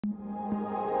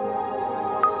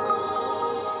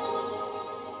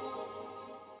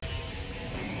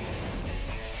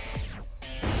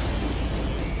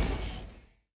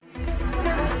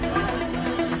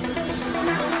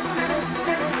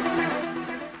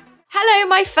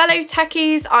my fellow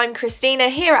techies, I'm Christina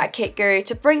here at KitGuru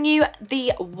to bring you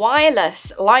the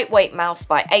wireless lightweight mouse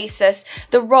by ASUS,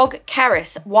 the ROG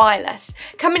Keris wireless,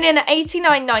 coming in at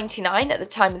 $89.99 at the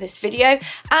time of this video,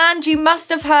 and you must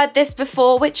have heard this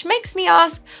before, which makes me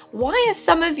ask, why are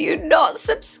some of you not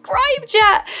subscribed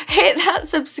yet? Hit that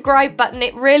subscribe button,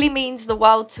 it really means the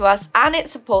world to us and it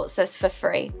supports us for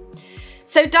free.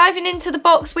 So diving into the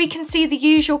box, we can see the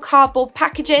usual cardboard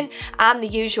packaging and the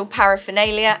usual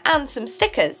paraphernalia and some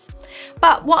stickers.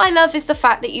 But what I love is the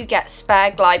fact that you get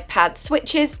spare glide pad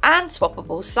switches and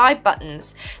swappable side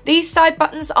buttons. These side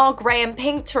buttons are grey and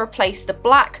pink to replace the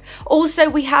black. Also,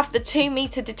 we have the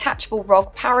 2-meter detachable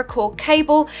ROG paracord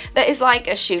cable that is like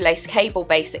a shoelace cable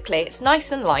basically. It's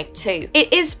nice and light too.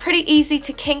 It is pretty easy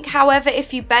to kink, however,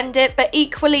 if you bend it, but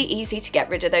equally easy to get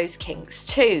rid of those kinks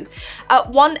too. At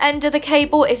one end of the cable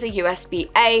is a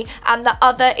USB-A and the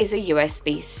other is a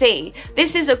USB-C.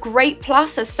 This is a great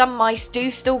plus as some mice do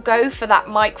still go for that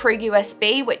micro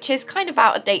USB, which is kind of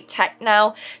out of date tech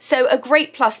now, so a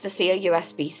great plus to see a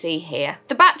USB-C here.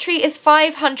 The battery is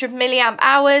 500 milliamp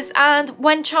hours, and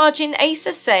when charging,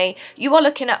 ASUS say you are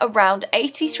looking at around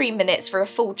 83 minutes for a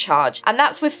full charge, and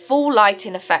that's with full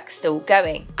lighting effect still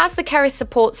going. As the Keris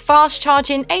supports fast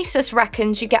charging, ASUS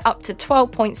reckons you get up to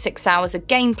 12.6 hours of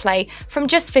gameplay from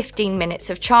just 15 minutes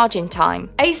of charging time.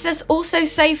 ASUS also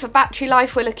say for battery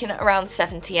life we're looking at around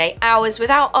 78 hours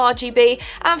without RGB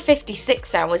and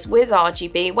 56 hours with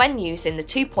RGB when using the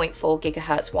 2.4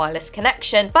 GHz wireless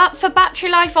connection. But for battery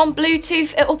life on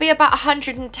Bluetooth it will be about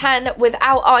 110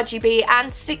 without RGB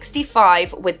and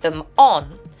 65 with them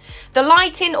on. The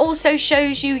lighting also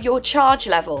shows you your charge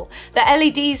level. The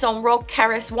LEDs on ROG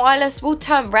Keris wireless will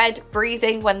turn red,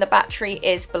 breathing when the battery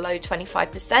is below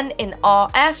 25% in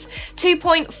RF,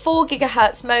 2.4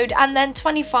 GHz mode, and then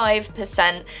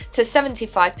 25% to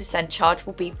 75% charge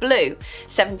will be blue.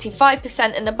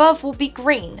 75% and above will be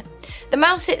green. The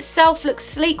mouse itself looks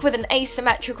sleek with an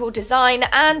asymmetrical design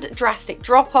and drastic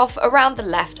drop off around the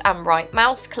left and right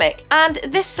mouse click, and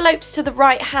this slopes to the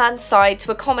right hand side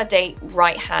to accommodate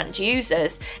right hand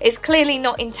users. It's clearly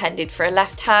not intended for a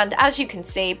left hand, as you can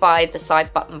see by the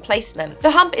side button placement.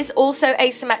 The hump is also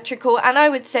asymmetrical and I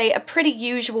would say a pretty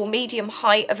usual medium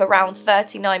height of around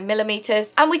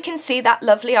 39mm, and we can see that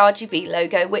lovely RGB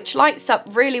logo which lights up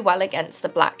really well against the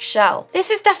black shell. This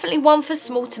is definitely one for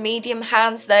small to medium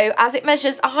hands though, as it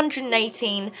measures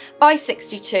 118 by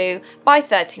 62 by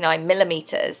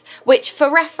 39mm, which for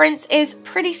reference is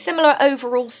pretty similar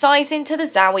overall sizing to the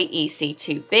Zowie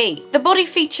EC2B. The body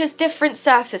features different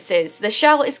surfaces. The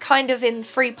shell is kind of in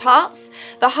 3 parts.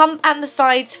 The hump and the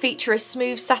sides feature a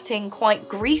smooth satin, quite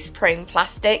grease prone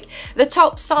plastic. The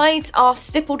top sides are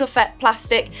stippled effect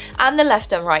plastic, and the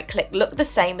left and right click look the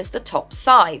same as the top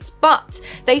sides, but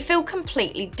they feel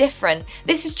completely different.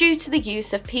 This is due to the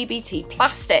use of PBT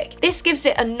plastic. This gives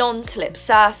it a non-slip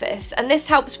surface, and this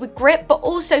helps with grip but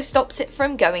also stops it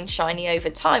from going shiny over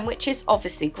time, which is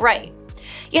obviously great.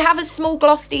 You have a small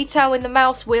gloss detail in the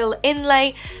mouse wheel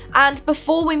inlay, and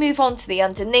before we move on to the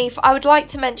underneath, I would like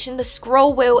to mention the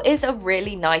scroll wheel is a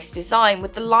really nice design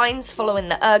with the lines following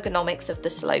the ergonomics of the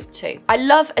slope too. I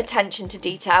love attention to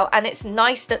detail and it's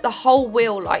nice that the whole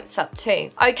wheel lights up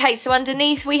too. Okay, so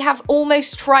underneath we have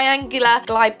almost triangular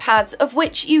glide pads, of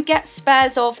which you get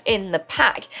spares of in the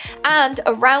pack, and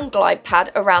a round glide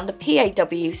pad around the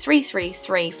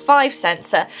PAW3335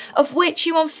 sensor, of which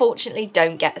you unfortunately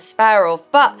don't get a spare of,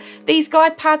 but these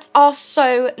glide pads are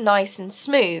so nice and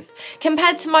smooth.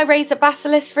 Compared to my Razer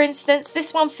Basilisk for instance,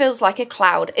 this one feels like a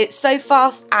cloud. It's so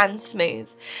fast and smooth.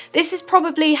 This is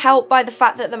probably helped by the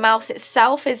fact that the mouse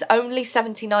itself is only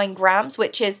 79 grams,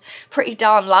 which is pretty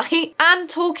darn light. And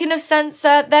talking of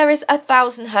sensor, there is a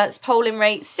 1000 Hz polling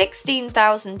rate,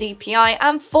 16,000 DPI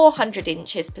and 400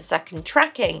 inches per second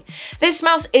tracking. This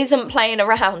mouse isn't playing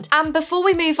around. And before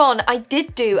we move on, I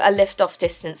did do a lift-off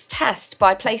distance test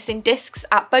by placing discs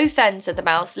at both ends of the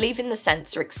mouse, leaving the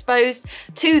sensor exposed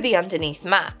to the underneath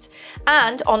mat.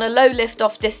 And on a low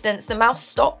lift-off distance, the mouse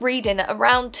stopped reading at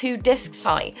around 2 discs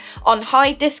height. On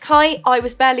high disc height, I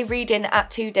was barely reading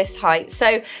at 2 disc height.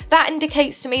 So that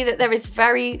indicates to me that there is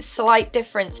very slight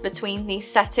difference between these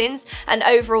settings, and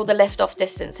overall the lift-off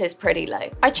distance is pretty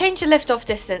low. I changed the lift-off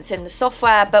distance in the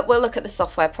software, but we'll look at the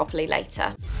software properly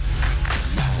later.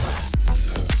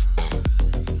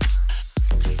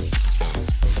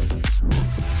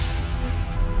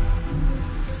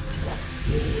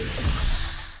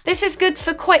 This is good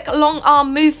for quick long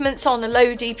arm movements on a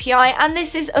low DPI, and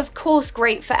this is of course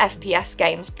great for FPS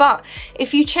games, but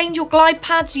if you change your glide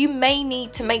pads you may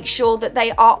need to make sure that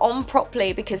they are on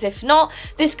properly, because if not,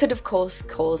 this could of course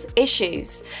cause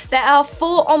issues. There are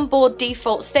 4 onboard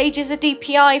default stages of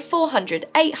DPI: 400,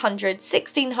 800,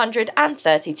 1600 and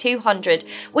 3200,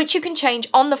 which you can change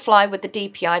on the fly with the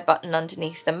DPI button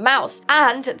underneath the mouse,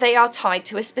 and they are tied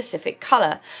to a specific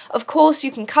colour. Of course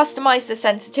you can customise the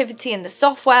sensitivity in the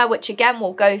software, which again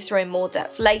we'll go through in more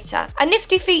depth later. A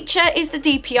nifty feature is the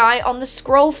DPI on the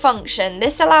scroll function.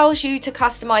 This allows you to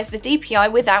customise the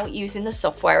DPI without using the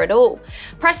software at all.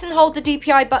 Press and hold the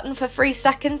DPI button for 3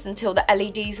 seconds until the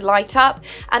LEDs light up,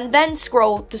 and then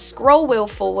scroll the scroll wheel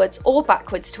forwards or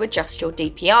backwards to adjust your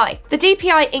DPI. The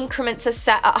DPI increments are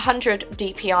set at 100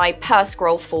 DPI per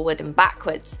scroll forward and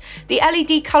backwards. The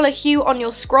LED colour hue on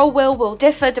your scroll wheel will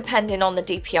differ depending on the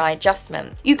DPI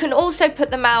adjustment. You can also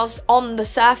put the mouse on the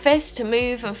surface to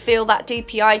move and feel that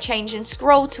DPI change and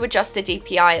scroll to adjust the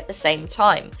DPI at the same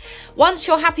time. Once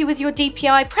you're happy with your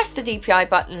DPI, press the DPI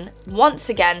button once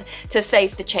again to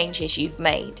save the changes you've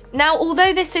made. Now,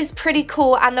 although this is pretty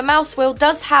cool and the mouse wheel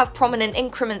does have prominent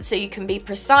increments so you can be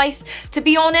precise, to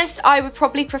be honest, I would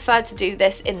probably prefer to do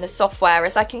this in the software,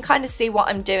 as I can kind of see what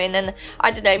I'm doing, and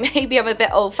I don't know, maybe I'm a bit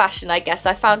old-fashioned, I guess.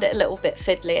 I found it a little bit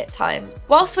fiddly at times.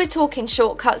 Whilst we're talking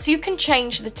shortcuts, you can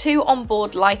change the 2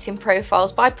 onboard lighting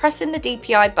profiles by pressing the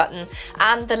DPI button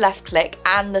and the left click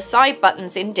and the side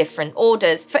buttons in different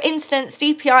orders. For instance,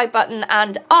 DPI button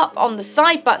and up on the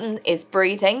side button is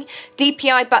breathing,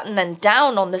 DPI button and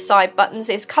down on the side buttons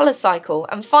is color cycle,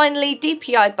 and finally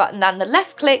DPI button and the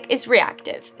left click is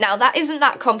reactive. Now that isn't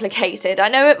that complicated, I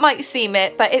know it might seem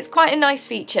it, but it's quite a nice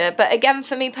feature. But again,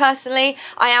 for me personally,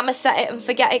 I am a set it and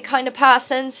forget it kind of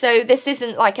person, so this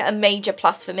isn't like a major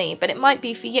plus for me, but it might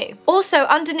be for you. Also,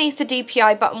 underneath the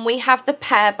DPI button we have the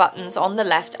pair buttons on the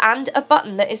left and a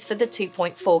button that is for the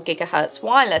 2.4 GHz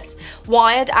wireless,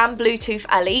 wired and Bluetooth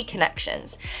LE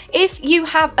connections. If you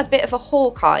have a bit of a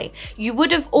hawk eye, you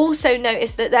would have also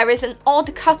noticed that there is an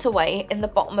odd cutaway in the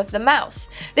bottom of the mouse.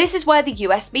 This is where the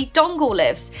USB dongle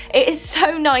lives. It is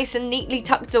so nice and neatly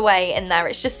tucked away in there,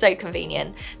 it's just so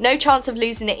convenient. No chance of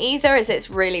losing it either, as it's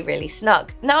really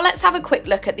snug. Now let's have a quick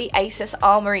look at the ASUS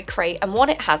Armory crate and what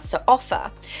it has to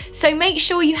offer. So make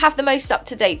sure you have the most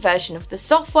up-to-date version of the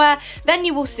software, then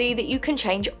you will see that you can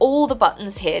change all the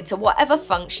buttons here to whatever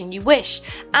function you wish,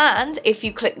 and if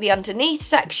you click the underneath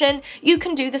section you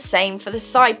can do the same for the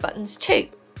side buttons too.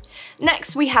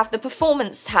 Next we have the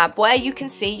Performance tab, where you can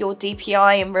see your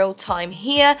DPI in real time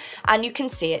here and you can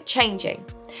see it changing.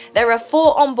 There are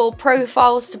 4 onboard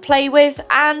profiles to play with,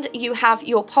 and you have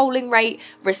your polling rate,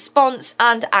 response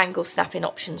and angle snapping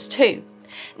options too.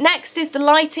 Next is the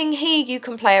lighting. Here you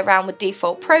can play around with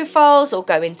default profiles or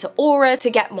go into Aura to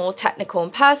get more technical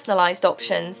and personalized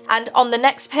options. And on the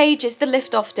next page is the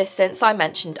lift-off distance I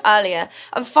mentioned earlier.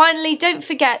 And finally, don't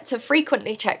forget to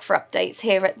frequently check for updates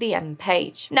here at the end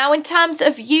page. Now, in terms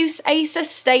of use, ASUS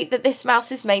state that this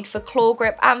mouse is made for claw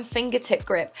grip and fingertip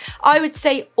grip. I would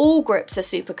say all grips are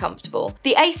super comfortable.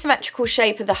 The asymmetrical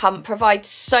shape of the hump provides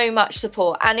so much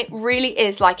support, and it really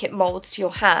is like it molds to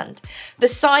your hand. The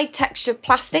side texture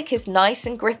plastic is nice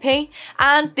and grippy,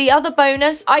 and the other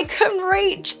bonus, I can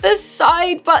reach the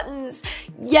side buttons.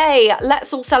 Yay,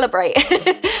 let's all celebrate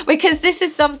because this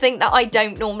is something that I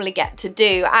don't normally get to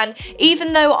do. And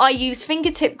even though I use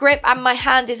fingertip grip and my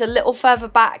hand is a little further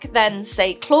back than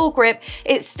say claw grip,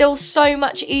 it's still so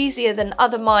much easier than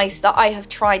other mice that I have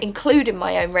tried, including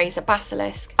my own Razer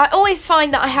Basilisk. I always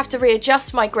find that I have to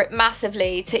readjust my grip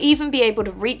massively to even be able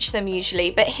to reach them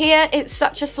usually, but here it's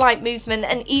such a slight movement,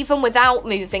 and even without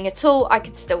moving at all I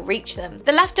could still reach them.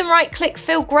 The left and right click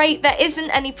feel great. There isn't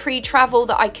any pre-travel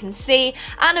that I can see,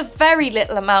 and a very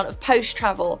little amount of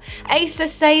post-travel. ASUS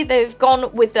say they've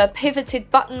gone with the pivoted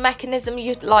button mechanism,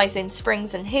 utilising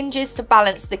springs and hinges to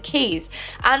balance the keys,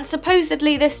 and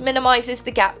supposedly this minimises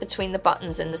the gap between the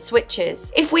buttons and the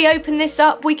switches. If we open this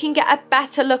up, we can get a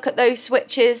better look at those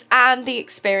switches, and the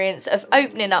experience of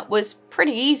opening up was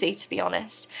pretty easy, to be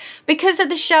honest. Because of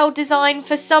the shell design,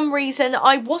 for some reason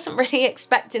I wasn't really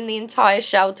expecting the entire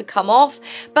shell to come off,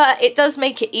 but it does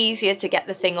make it easier to get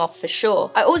the thing off for sure.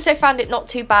 I also found it not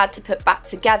too bad to put back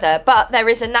together, but there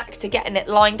is a knack to getting it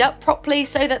lined up properly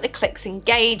so that the clicks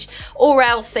engage, or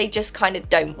else they just kind of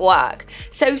don't work.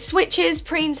 So switches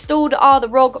pre-installed are the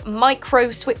ROG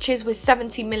micro switches with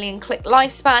 70 million click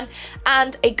lifespan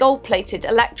and a gold-plated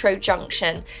electro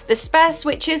junction. The spare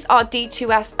switches are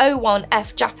D2F01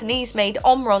 G7F Japanese-made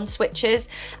Omron switches,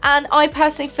 and I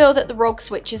personally feel that the ROG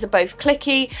switches are both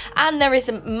clicky, and there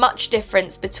isn't much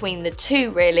difference between the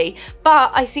two really,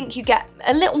 but I think you get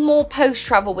a little more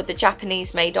post-travel with the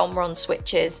Japanese-made Omron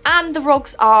switches, and the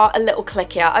ROGs are a little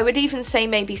clickier. I would even say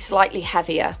maybe slightly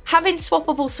heavier. Having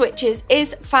swappable switches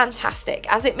is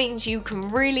fantastic, as it means you can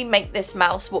really make this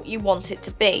mouse what you want it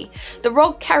to be. The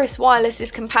ROG Keris Wireless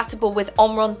is compatible with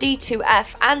Omron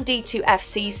D2F and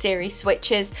D2FC series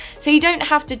switches, so you don't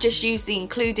have to just use the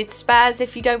included spares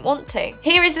if you don't want to.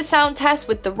 Here is a sound test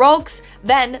with the ROGs,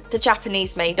 then the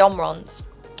Japanese-made Omrons.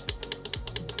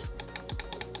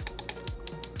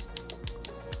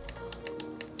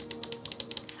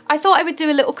 I thought I would do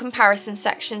a little comparison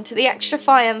section to the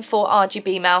Xtrfy M4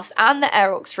 RGB mouse and the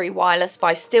Aerox 3 Wireless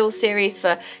by SteelSeries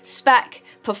for spec,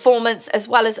 performance, as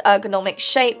well as ergonomic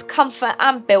shape, comfort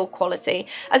and build quality,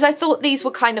 as I thought these were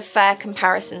kind of fair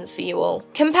comparisons for you all.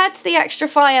 Compared to the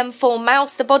Xtrfy M4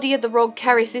 mouse, the body of the ROG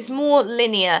Keris is more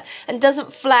linear and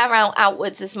doesn't flare out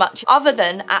outwards as much, other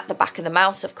than at the back of the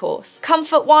mouse of course.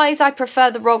 Comfort wise, I prefer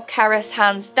the ROG Keris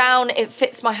hands down. It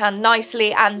fits my hand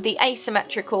nicely and the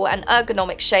asymmetrical and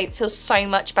ergonomic shape feels so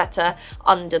much better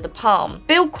under the palm.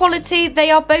 Build quality,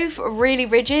 they are both really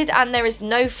rigid and there is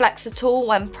no flex at all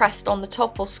when pressed on the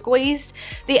top or squeezed.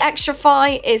 The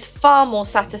Xtrfy is far more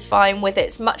satisfying with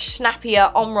its much snappier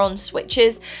Omron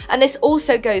switches, and this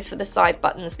also goes for the side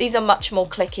buttons. These are much more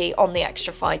clicky on the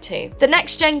Xtrfy too. The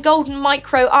next gen Golden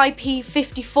Micro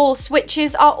IP54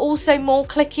 switches are also more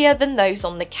clickier than those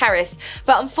on the Keris,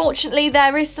 but unfortunately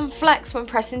there is some flex when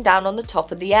pressing down on the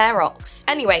top of the Aerox.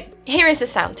 Anyway, here is a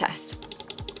sound test.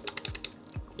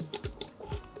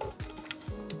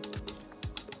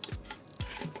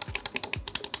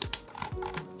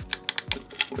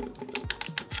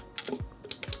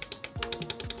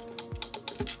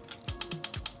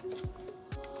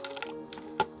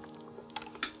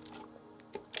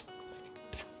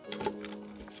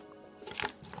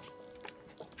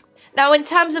 Now in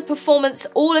terms of performance,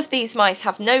 all of these mice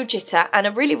have no jitter and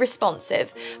are really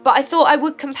responsive, but I thought I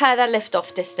would compare their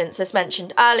lift-off distance as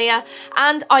mentioned earlier,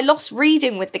 and I lost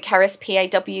reading with the Keris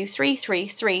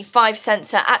PAW3335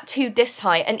 sensor at 2 disc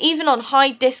height, and even on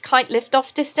high disc height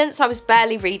lift-off distance I was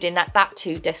barely reading at that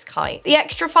 2 disc height. The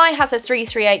Xtrfy has a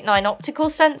 3389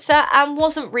 optical sensor and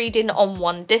wasn't reading on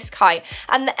 1 disc height,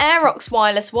 and the Aerox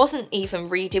Wireless wasn't even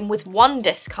reading with 1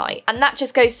 disc height, and that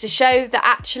just goes to show that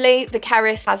actually the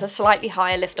Keris has a slightly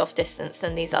higher lift-off distance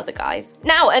than these other guys.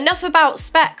 Now, enough about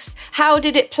specs. How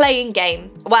did it play in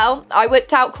game? Well, I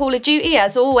whipped out Call of Duty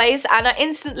as always, and I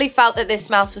instantly felt that this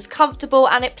mouse was comfortable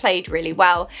and it played really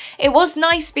well. It was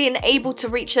nice being able to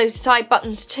reach those side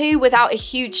buttons too without a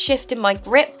huge shift in my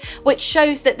grip, which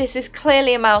shows that this is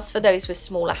clearly a mouse for those with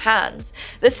smaller hands.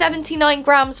 The 79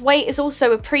 grams weight is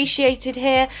also appreciated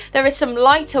here. There are some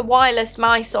lighter wireless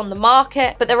mice on the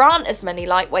market, but there aren't as many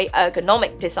lightweight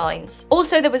ergonomic designs.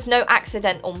 Also, there was no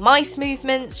accidental mice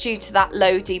movements due to that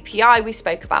low DPI we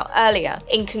spoke about earlier.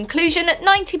 In conclusion, at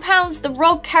 £90, the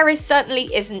ROG Keris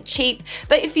certainly isn't cheap,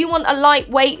 but if you want a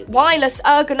lightweight wireless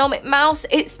ergonomic mouse,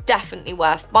 it's definitely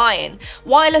worth buying.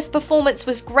 Wireless performance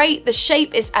was great, the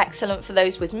shape is excellent for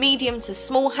those with medium to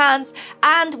small hands,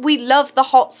 and we love the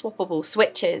hot swappable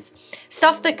switches.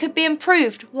 Stuff that could be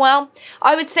improved, well,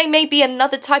 I would say maybe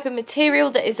another type of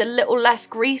material that is a little less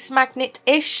grease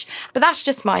magnet-ish, but that's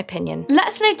just my opinion. Let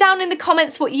us know down in the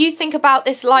comments what you think about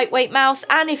this lightweight mouse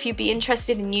and if you'd be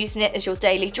interested in using it as your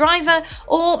daily driver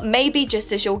or maybe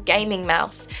just as your gaming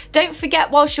mouse. Don't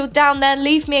forget, whilst you're down there,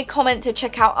 leave me a comment to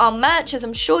check out our merch, as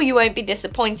I'm sure you won't be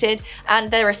disappointed, and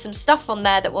there is some stuff on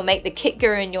there that will make the kit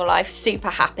guru in your life super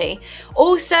happy.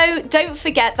 Also, don't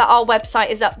forget that our website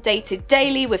is updated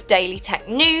daily with daily tech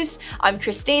news. I'm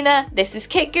Christina, this is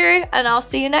Kit Guru, and I'll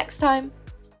see you next time.